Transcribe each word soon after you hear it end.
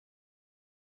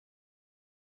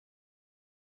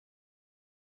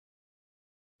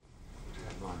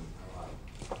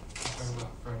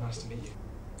Nice to meet you.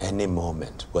 Any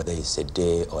moment, whether it's a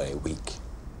day or a week,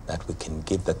 that we can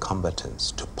give the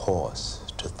combatants to pause,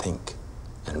 to think,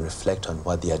 and reflect on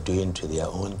what they are doing to their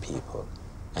own people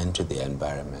and to the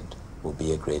environment will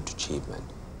be a great achievement,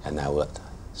 and I would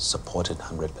support it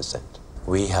 100%.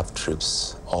 We have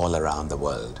troops all around the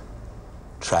world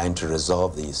trying to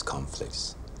resolve these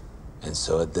conflicts, and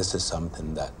so this is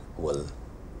something that will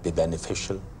be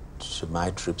beneficial to my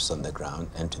troops on the ground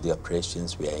and to the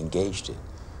operations we are engaged in.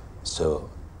 So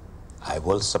I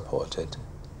will support it,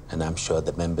 and I'm sure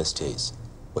the member states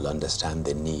will understand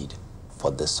the need for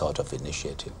this sort of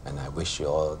initiative. And I wish you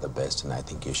all the best, and I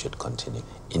think you should continue.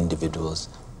 Individuals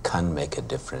can make a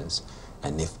difference,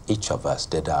 and if each of us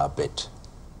did our bit,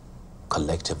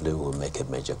 collectively we'll make a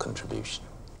major contribution.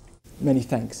 Many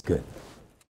thanks. Good.